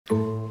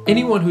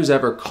Anyone who's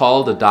ever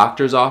called a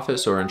doctor's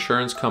office or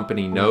insurance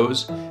company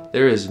knows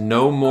there is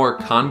no more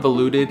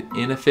convoluted,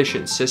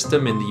 inefficient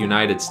system in the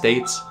United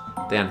States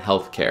than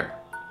healthcare.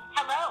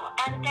 Hello,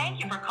 and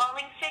thank you for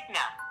calling Cigna.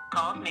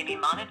 Calls may be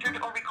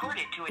monitored or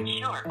recorded to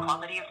ensure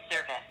quality of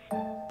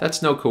service.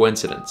 That's no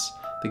coincidence.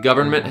 The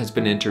government has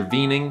been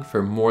intervening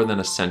for more than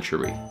a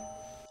century.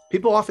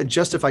 People often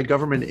justify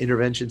government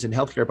interventions in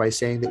healthcare by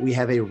saying that we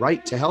have a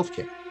right to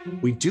healthcare.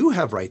 We do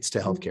have rights to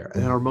healthcare,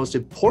 and our most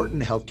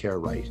important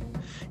healthcare right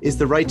is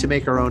the right to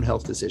make our own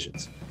health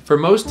decisions. For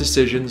most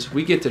decisions,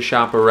 we get to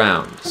shop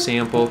around,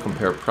 sample,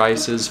 compare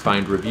prices,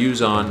 find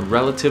reviews on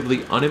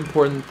relatively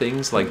unimportant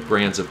things like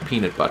brands of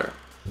peanut butter.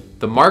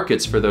 The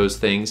markets for those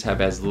things have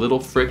as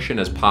little friction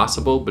as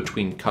possible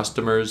between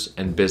customers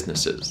and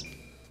businesses.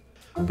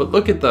 But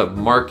look at the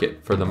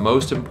market for the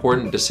most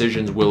important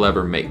decisions we'll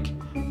ever make.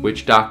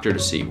 Which doctor to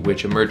see,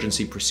 which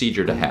emergency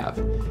procedure to have.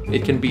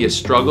 It can be a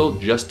struggle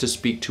just to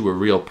speak to a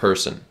real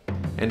person.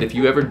 And if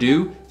you ever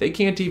do, they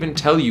can't even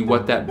tell you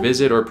what that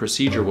visit or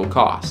procedure will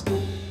cost.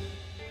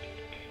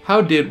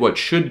 How did what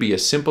should be a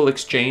simple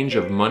exchange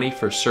of money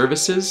for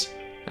services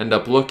end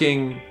up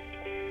looking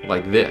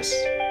like this?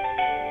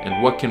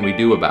 And what can we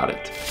do about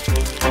it?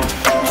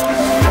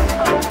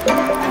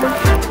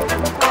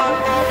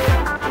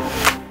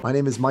 My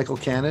name is Michael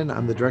Cannon.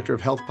 I'm the Director of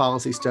Health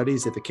Policy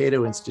Studies at the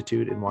Cato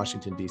Institute in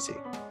Washington, D.C.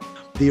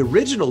 The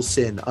original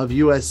sin of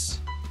U.S.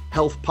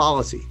 health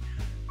policy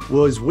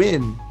was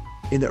when,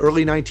 in the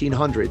early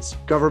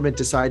 1900s, government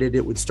decided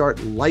it would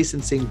start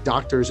licensing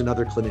doctors and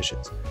other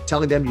clinicians,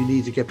 telling them you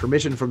need to get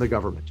permission from the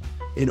government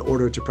in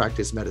order to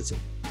practice medicine.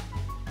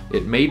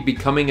 It made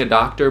becoming a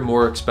doctor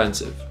more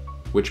expensive,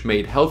 which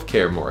made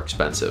healthcare more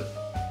expensive.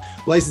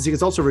 Licensing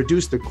has also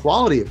reduced the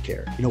quality of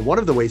care. One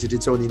of the ways it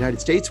did so in the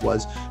United States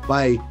was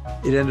it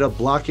ended up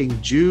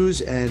blocking Jews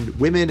and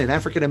women and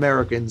African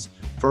Americans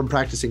from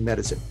practicing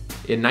medicine.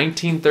 In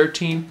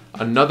 1913,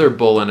 another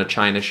bull in a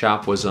china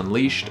shop was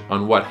unleashed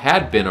on what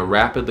had been a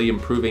rapidly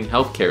improving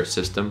healthcare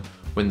system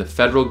when the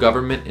federal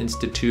government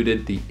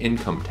instituted the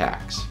income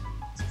tax.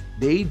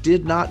 They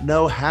did not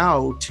know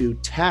how to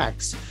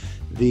tax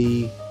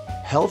the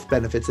health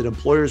benefits that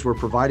employers were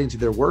providing to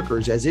their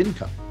workers as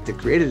income. It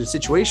created a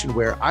situation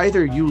where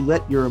either you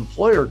let your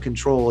employer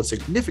control a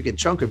significant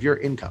chunk of your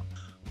income,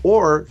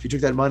 or if you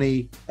took that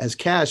money as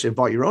cash and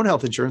bought your own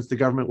health insurance, the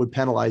government would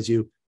penalize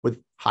you with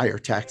higher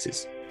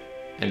taxes.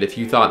 And if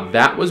you thought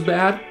that was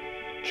bad,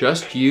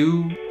 just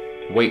you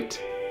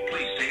wait.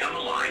 Please stay on the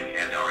line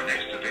and our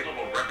next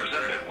available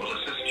representative will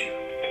assist you.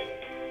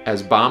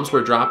 As bombs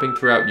were dropping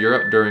throughout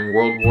Europe during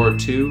World War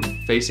II,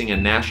 facing a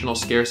national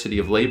scarcity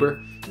of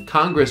labor,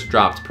 Congress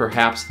dropped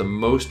perhaps the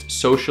most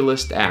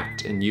socialist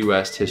act in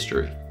U.S.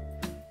 history.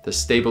 The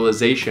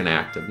Stabilization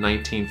Act of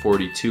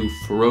 1942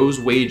 froze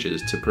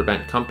wages to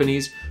prevent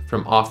companies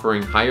from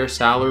offering higher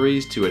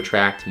salaries to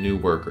attract new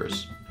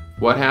workers.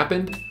 What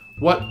happened?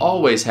 What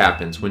always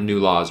happens when new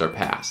laws are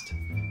passed?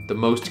 The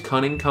most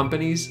cunning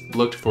companies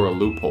looked for a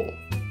loophole.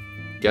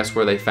 Guess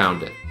where they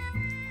found it?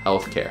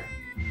 Healthcare.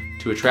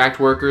 To attract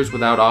workers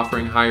without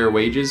offering higher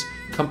wages,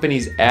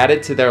 companies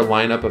added to their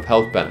lineup of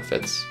health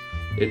benefits.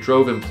 It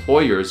drove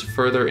employers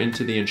further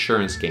into the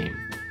insurance game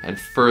and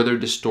further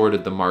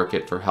distorted the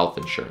market for health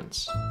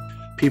insurance.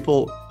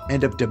 People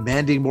end up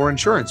demanding more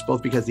insurance,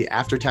 both because the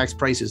after-tax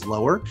price is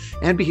lower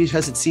and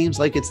because it seems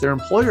like it's their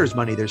employer's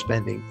money they're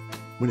spending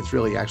when it's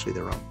really actually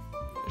their own.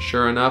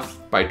 Sure enough,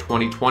 by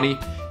 2020,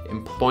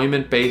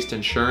 employment-based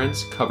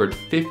insurance covered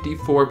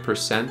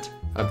 54%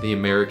 of the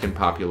American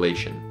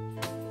population.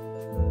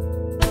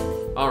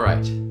 All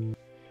right,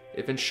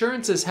 if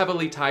insurance is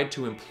heavily tied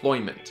to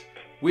employment,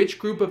 which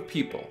group of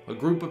people, a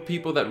group of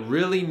people that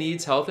really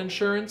needs health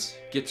insurance,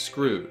 gets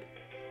screwed?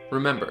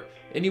 Remember,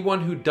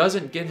 anyone who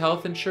doesn't get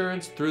health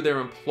insurance through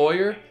their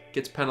employer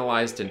gets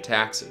penalized in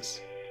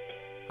taxes.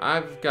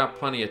 I've got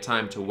plenty of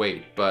time to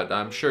wait, but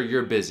I'm sure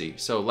you're busy,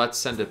 so let's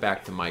send it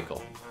back to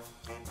Michael.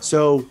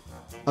 So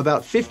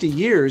about 50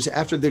 years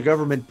after the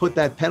government put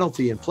that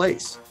penalty in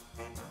place,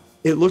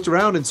 it looked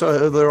around and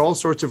saw there are all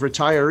sorts of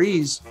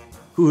retirees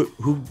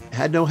who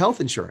had no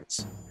health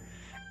insurance.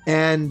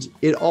 And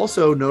it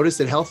also noticed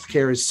that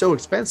healthcare is so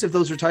expensive,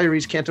 those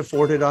retirees can't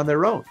afford it on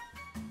their own.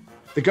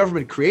 The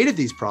government created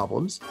these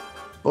problems,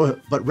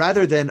 but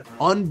rather than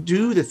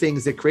undo the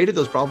things that created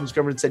those problems,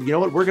 government said, you know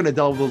what, we're going to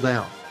double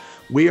down.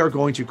 We are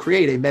going to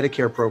create a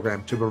Medicare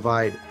program to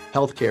provide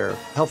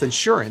health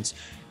insurance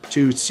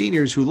to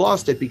seniors who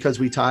lost it because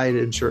we tied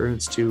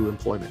insurance to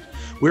employment.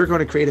 We're going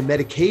to create a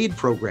Medicaid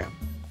program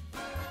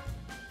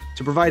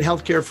to provide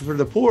healthcare for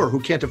the poor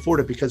who can't afford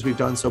it because we've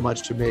done so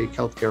much to make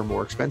healthcare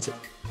more expensive.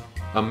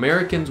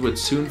 Americans would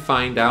soon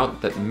find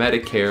out that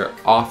Medicare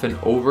often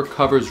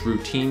overcovers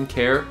routine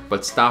care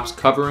but stops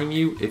covering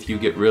you if you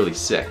get really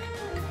sick,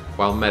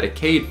 while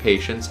Medicaid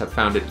patients have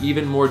found it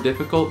even more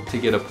difficult to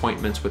get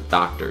appointments with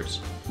doctors.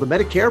 The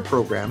Medicare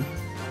program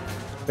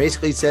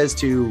basically says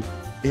to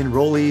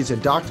enrollees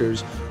and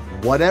doctors,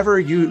 whatever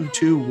you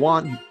two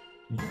want,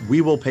 we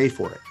will pay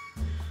for it.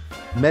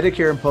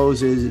 Medicare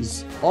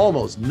imposes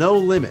almost no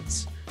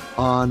limits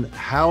on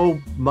how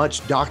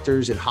much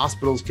doctors and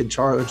hospitals can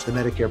charge the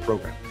Medicare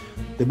program.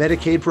 The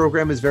Medicaid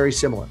program is very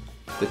similar.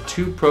 The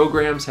two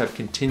programs have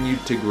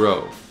continued to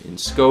grow in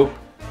scope,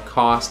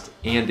 cost,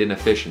 and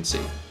inefficiency.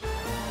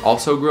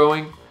 Also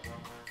growing,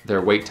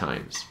 their wait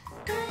times.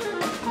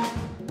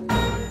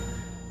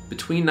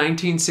 Between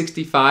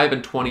 1965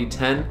 and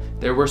 2010,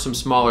 there were some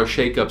smaller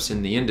shakeups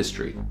in the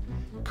industry.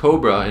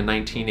 COBRA in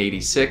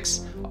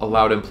 1986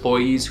 allowed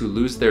employees who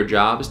lose their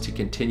jobs to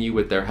continue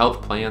with their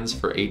health plans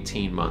for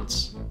 18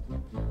 months.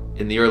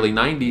 In the early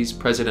 90s,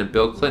 President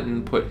Bill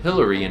Clinton put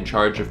Hillary in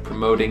charge of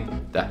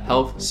promoting the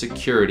Health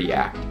Security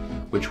Act,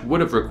 which would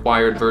have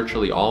required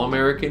virtually all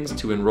Americans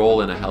to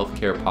enroll in a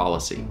healthcare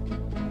policy.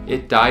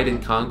 It died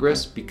in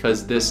Congress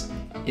because this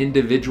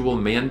individual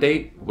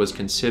mandate was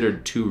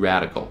considered too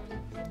radical.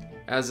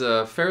 As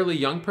a fairly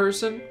young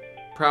person,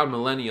 proud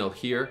millennial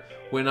here,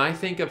 when I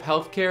think of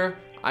healthcare,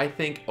 I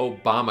think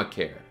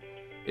Obamacare.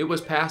 It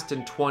was passed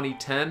in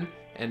 2010,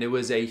 and it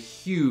was a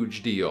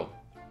huge deal.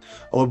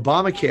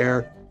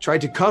 Obamacare tried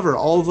to cover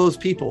all of those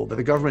people that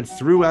the government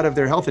threw out of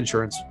their health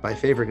insurance by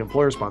favoring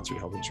employer-sponsored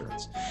health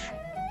insurance.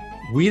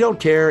 We don't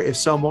care if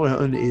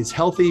someone is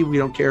healthy. We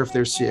don't care if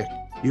they're sick.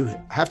 You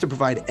have to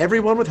provide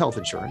everyone with health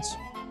insurance,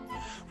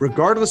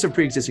 regardless of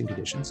pre-existing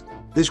conditions.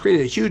 This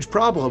created a huge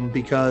problem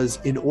because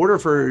in order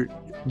for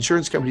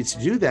insurance companies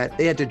to do that,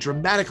 they had to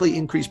dramatically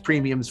increase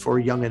premiums for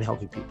young and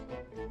healthy people.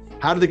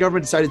 How did the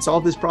government decide to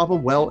solve this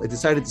problem? Well, it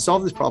decided to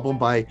solve this problem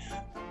by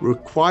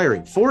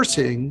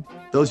forcing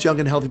those young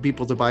and healthy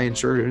people to buy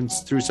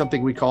insurance through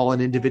something we call an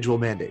individual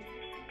mandate.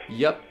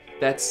 Yep,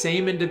 that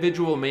same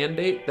individual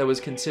mandate that was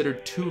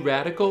considered too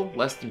radical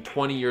less than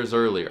 20 years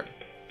earlier.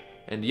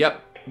 And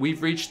yep,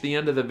 we've reached the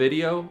end of the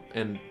video,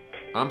 and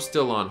I'm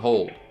still on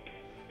hold.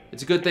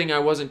 It's a good thing I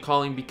wasn't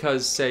calling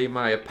because, say,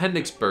 my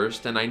appendix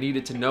burst and I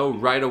needed to know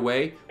right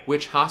away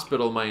which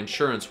hospital my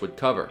insurance would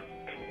cover.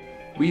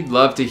 We'd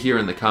love to hear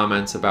in the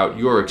comments about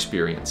your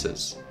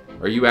experiences.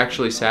 Are you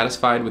actually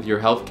satisfied with your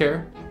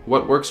healthcare?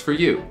 What works for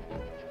you?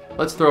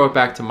 Let's throw it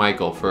back to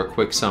Michael for a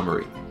quick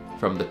summary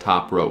from the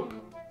top rope.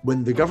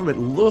 When the government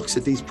looks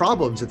at these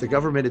problems that the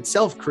government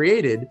itself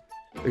created,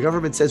 the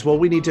government says, well,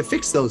 we need to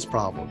fix those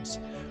problems.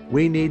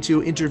 We need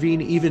to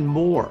intervene even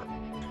more.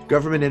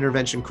 Government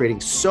intervention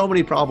creating so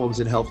many problems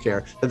in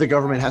healthcare that the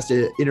government has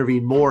to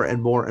intervene more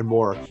and more and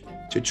more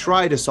to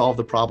try to solve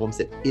the problems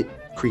that it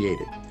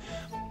created.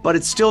 But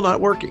it's still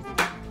not working.